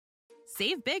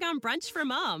Save big on brunch for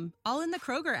mom, all in the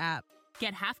Kroger app.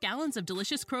 Get half gallons of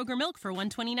delicious Kroger milk for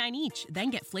 $1.29 each. Then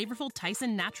get flavorful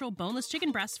Tyson natural boneless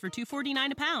chicken breasts for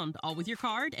 $2.49 a pound, all with your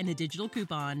card and a digital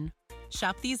coupon.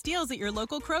 Shop these deals at your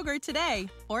local Kroger today,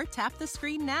 or tap the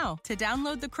screen now to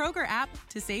download the Kroger app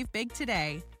to save big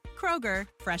today. Kroger,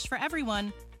 fresh for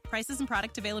everyone. Prices and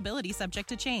product availability subject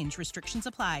to change. Restrictions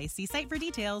apply. See site for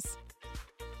details.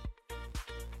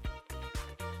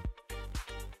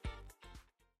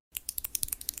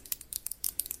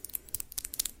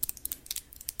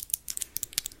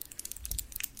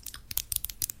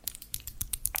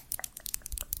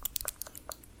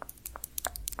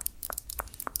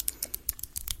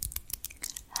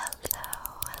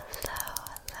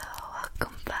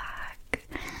 Welcome back.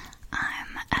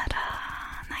 I'm Etta.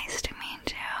 Nice to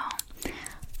meet you.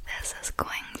 This is going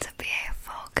to be a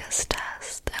focus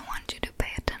test. I want you to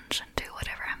pay attention to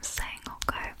whatever I'm saying,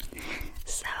 okay?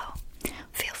 So,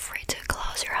 feel free to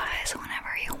close your eyes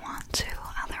whenever you want to.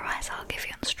 Otherwise, I'll give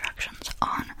you instructions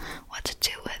on what to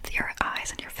do with your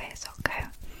eyes and your face, okay?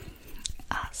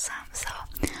 Awesome. So,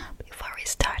 before we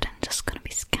start, I'm just gonna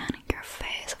be scanning your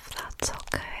face, if that's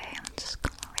okay. I'm just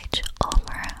gonna reach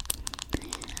over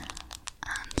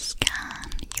and scan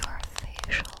your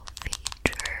facial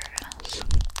features.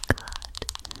 Good.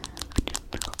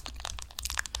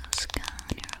 Scan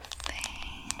your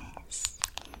face.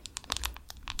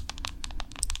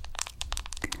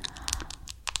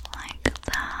 Like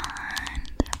that.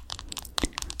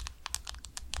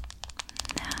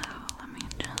 Now, let me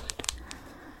just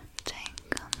take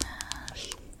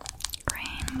this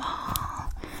green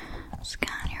ball,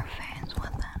 scan your face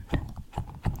with it.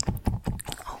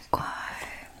 Okay.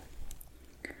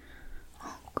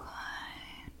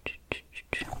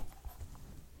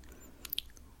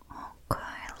 Okay,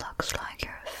 looks like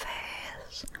your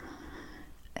face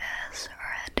is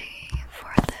ready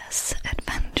for this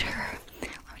adventure.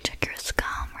 Let me check your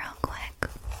scalp real quick.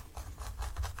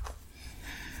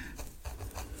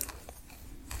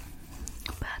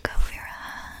 Back of your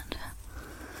head.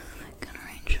 I can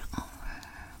reach over.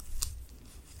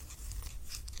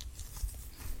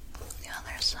 The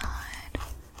other side.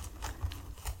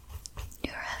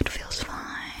 Your head feels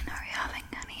fine. Are you having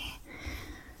any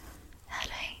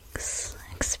headaches?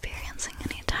 Experiencing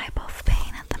any type of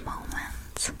pain at the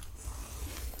moment?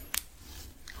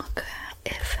 Okay,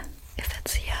 if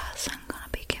it's yes, I'm gonna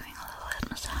be giving a little head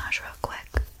massage real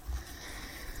quick.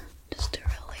 Just to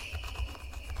relieve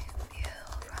you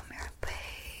from your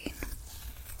pain.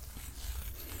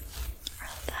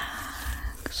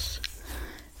 Relax.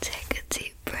 Take a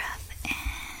deep breath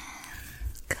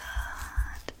in.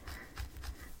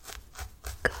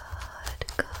 Good.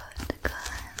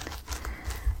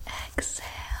 Exhale.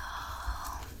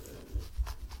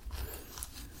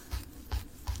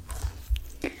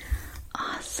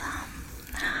 Awesome.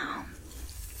 Now,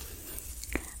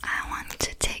 I want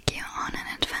to take you on an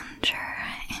adventure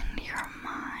in your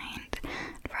mind.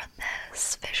 For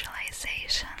this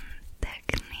visualization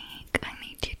technique, I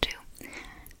need you to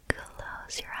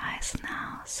close your eyes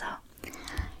now. So,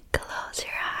 close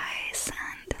your eyes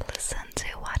and listen to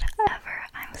whatever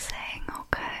I'm saying,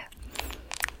 okay?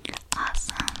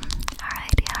 Awesome.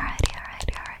 Alrighty.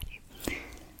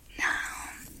 Now,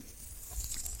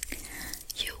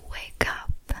 you wake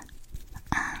up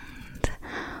and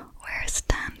we're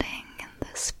standing in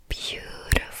this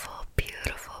beautiful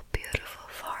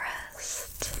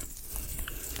forest.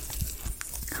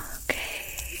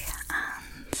 Okay,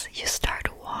 and you start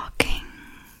walking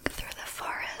through the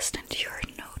forest and you're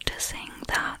noticing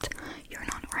that you're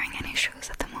not wearing any shoes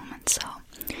at the moment, so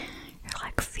you're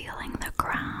like feeling the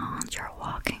ground you're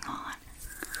walking on.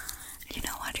 You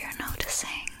know what you're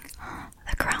noticing?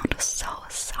 The ground was so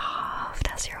soft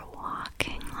as you're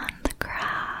walking on the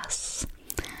grass.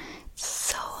 It's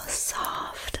so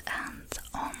soft and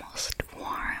almost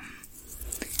warm.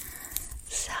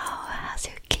 So as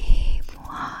you keep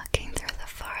walking through the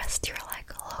forest, you're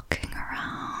like looking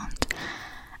around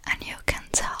and you can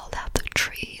tell that the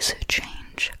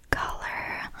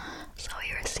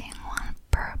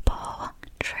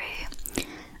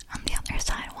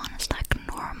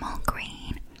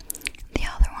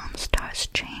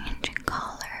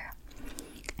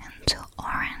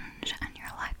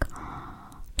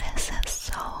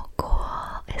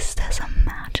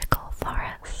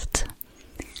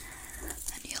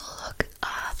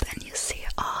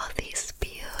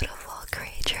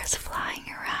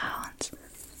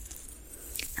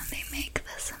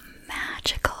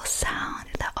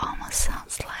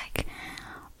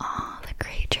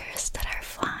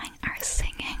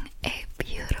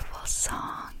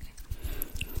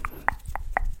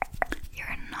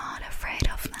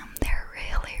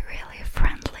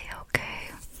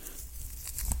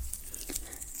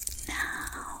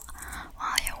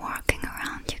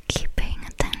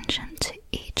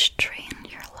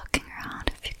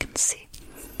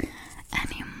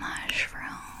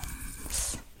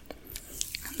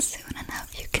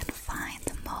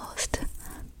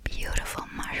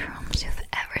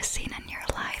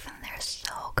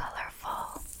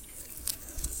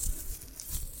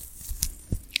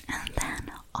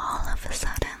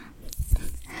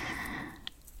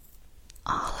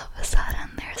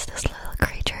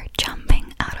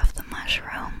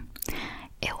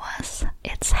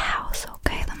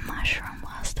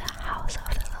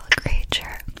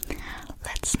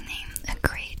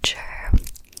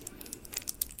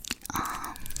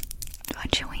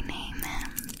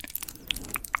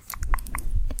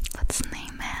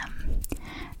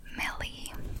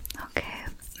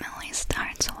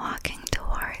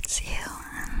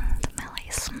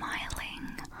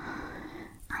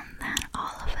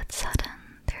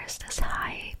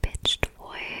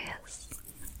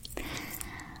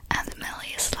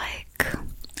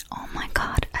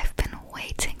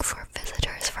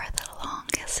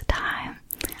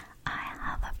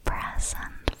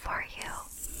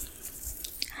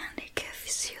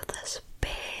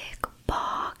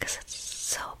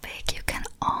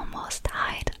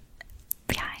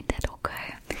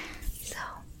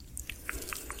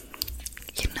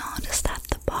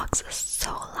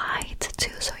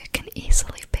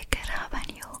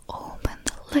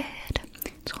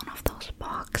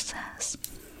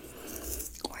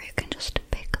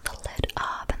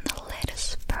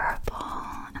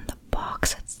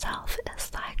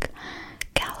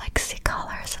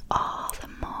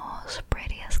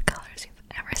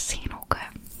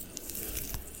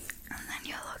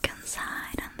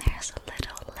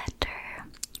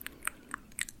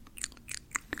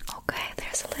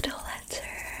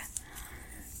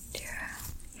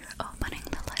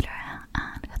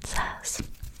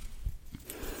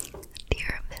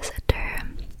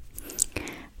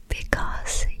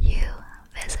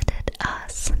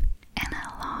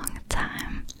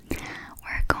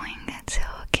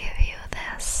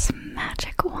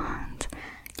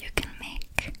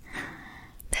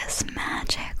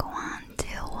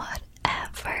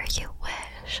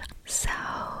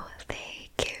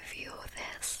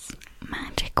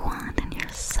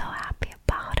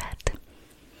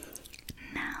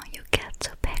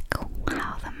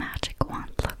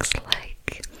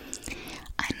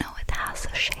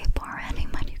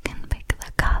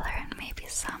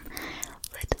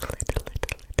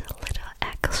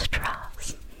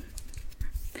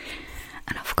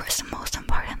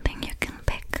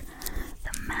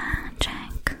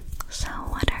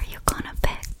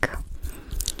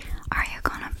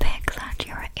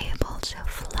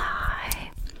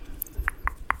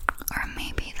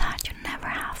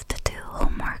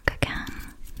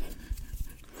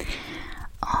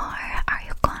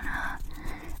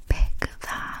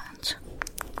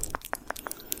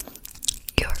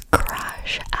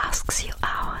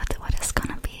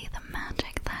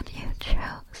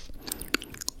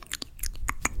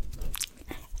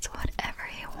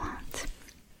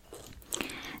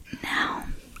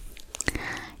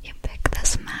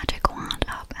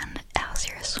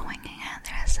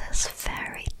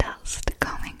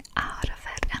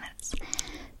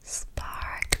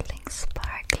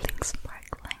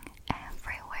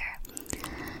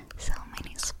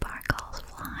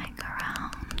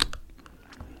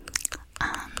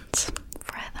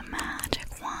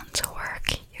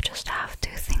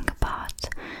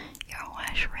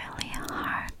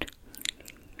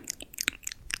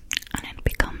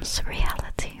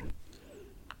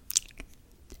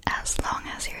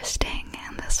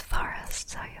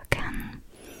can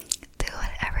do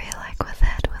whatever you like with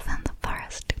it within the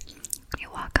forest. You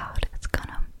walk out, it's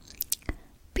gonna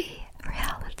be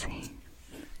reality.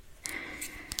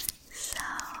 So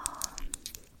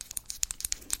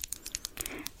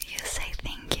you say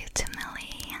thank you to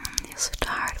Millie and you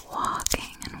start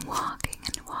walking and walking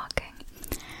and walking.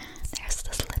 There's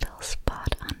this little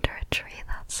spot under a tree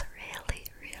that's really,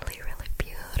 really, really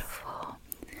beautiful,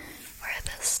 where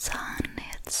the sun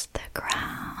hits the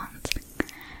ground,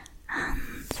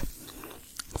 and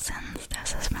since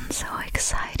there's a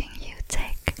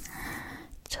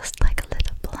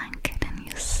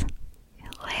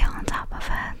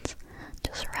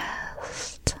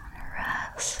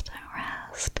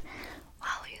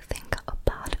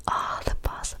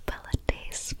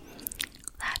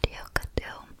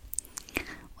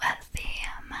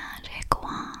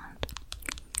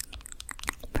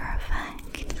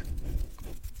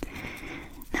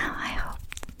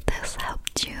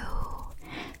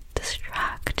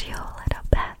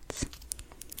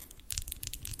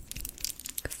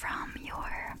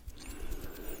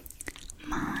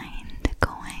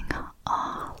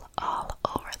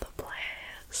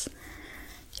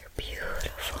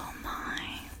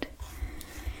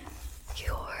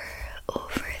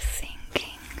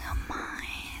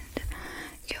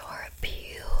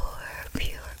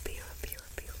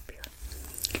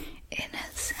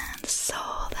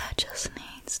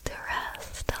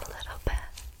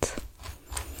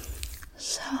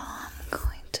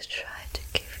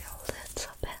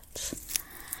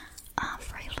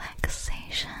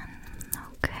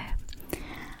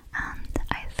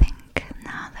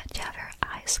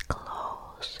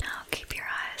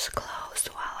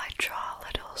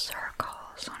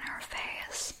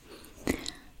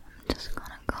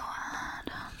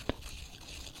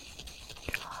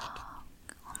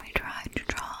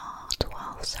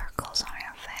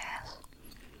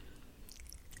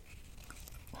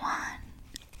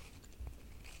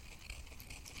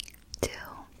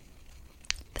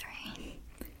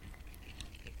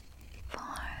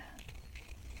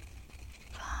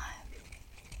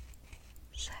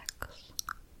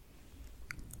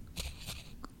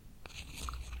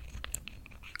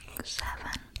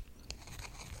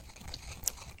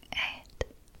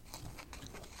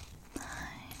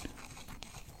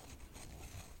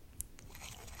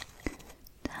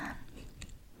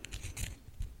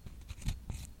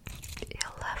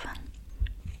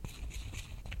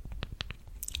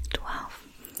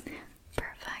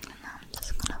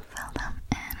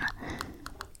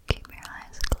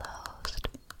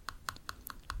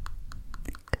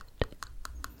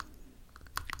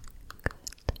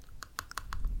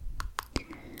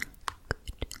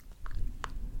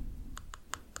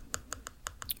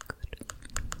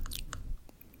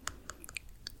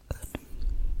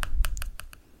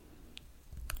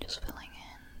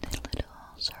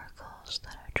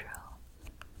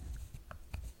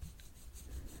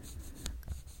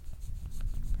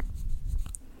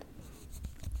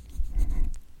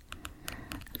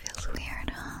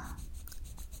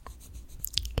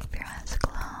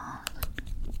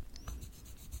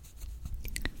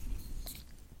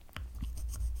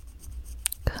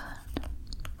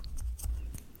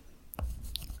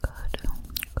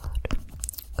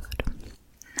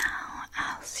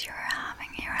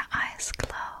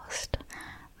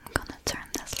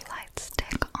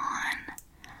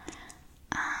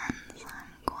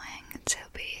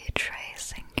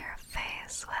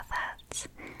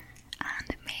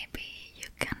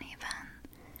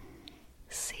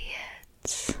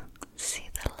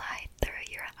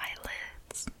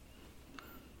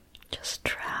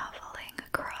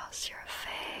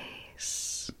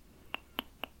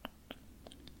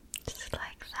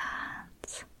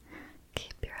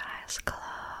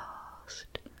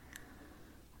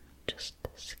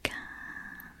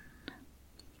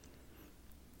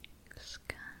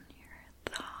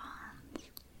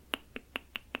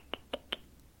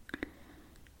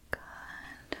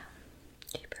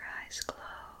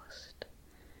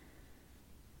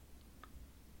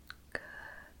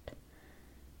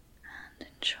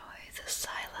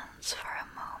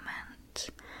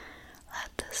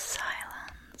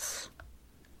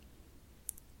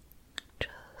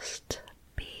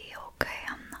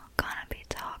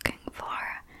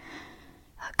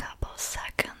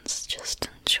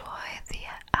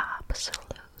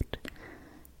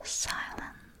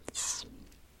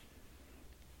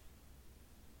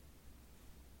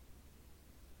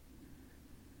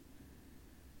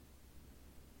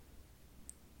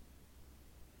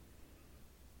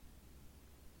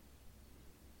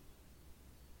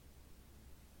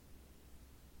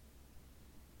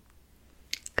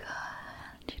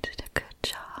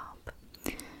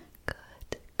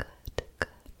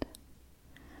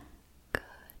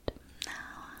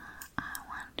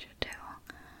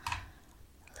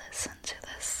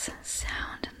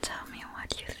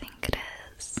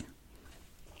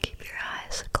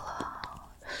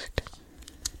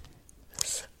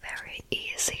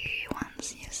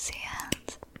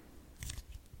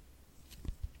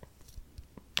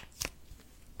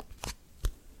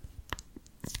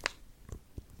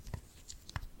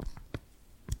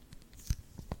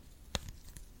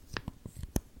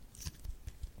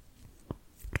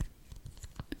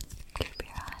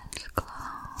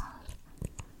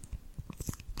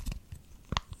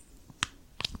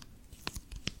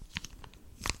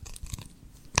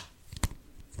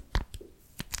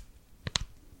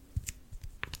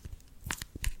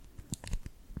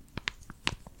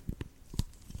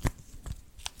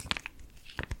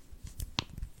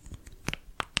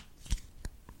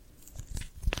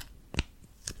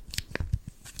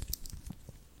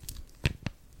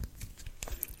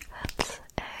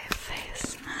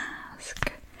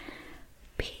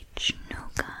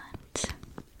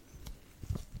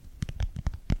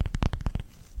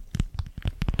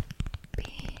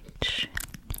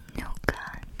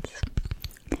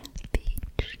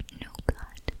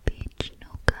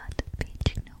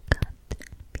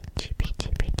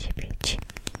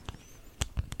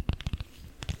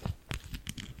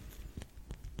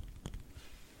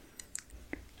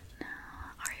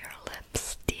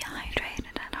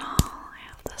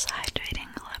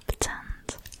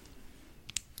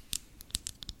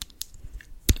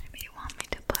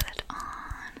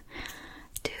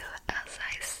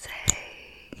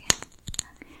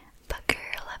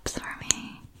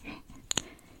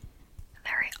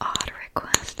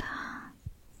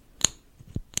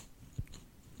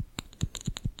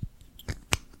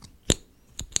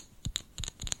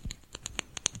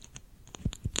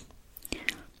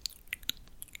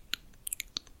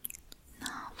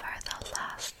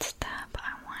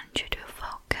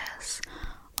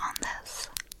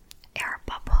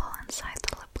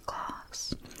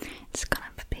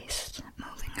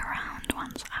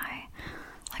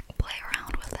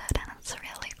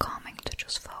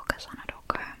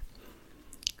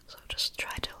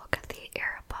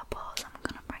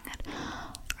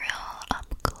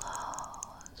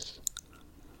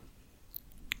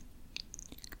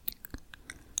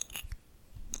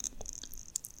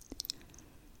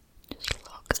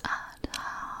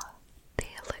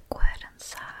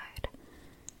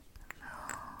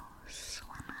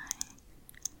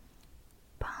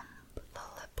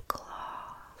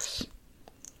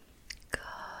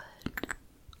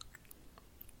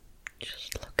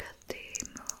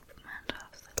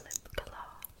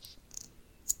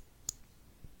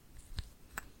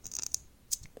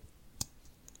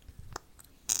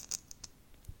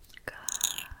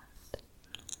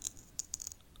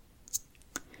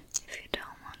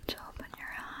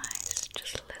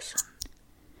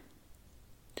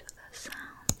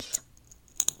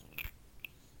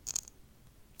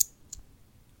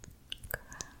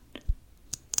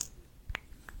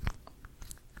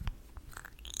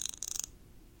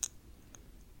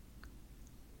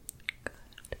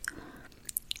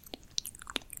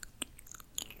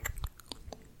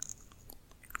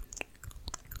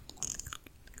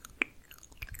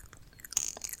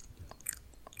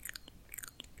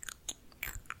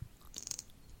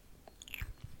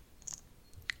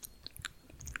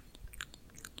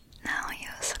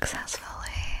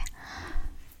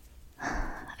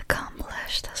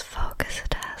finish this focus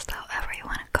test, however you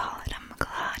want to call it. I'm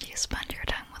glad you spent your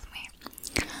time with me.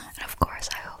 And of course,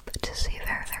 I hope to see you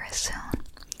very, very soon.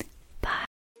 Bye.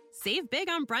 Save big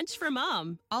on brunch for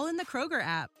mom, all in the Kroger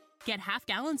app. Get half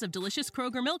gallons of delicious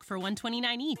Kroger milk for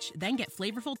 $1.29 each. Then get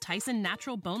flavorful Tyson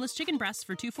natural boneless chicken breasts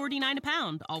for $2.49 a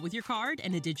pound, all with your card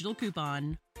and a digital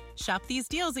coupon. Shop these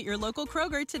deals at your local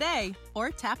Kroger today, or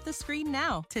tap the screen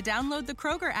now to download the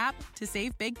Kroger app to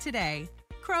save big today.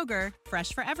 Kroger,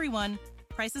 fresh for everyone.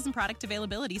 Prices and product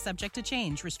availability subject to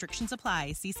change. Restrictions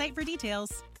apply. See site for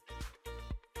details.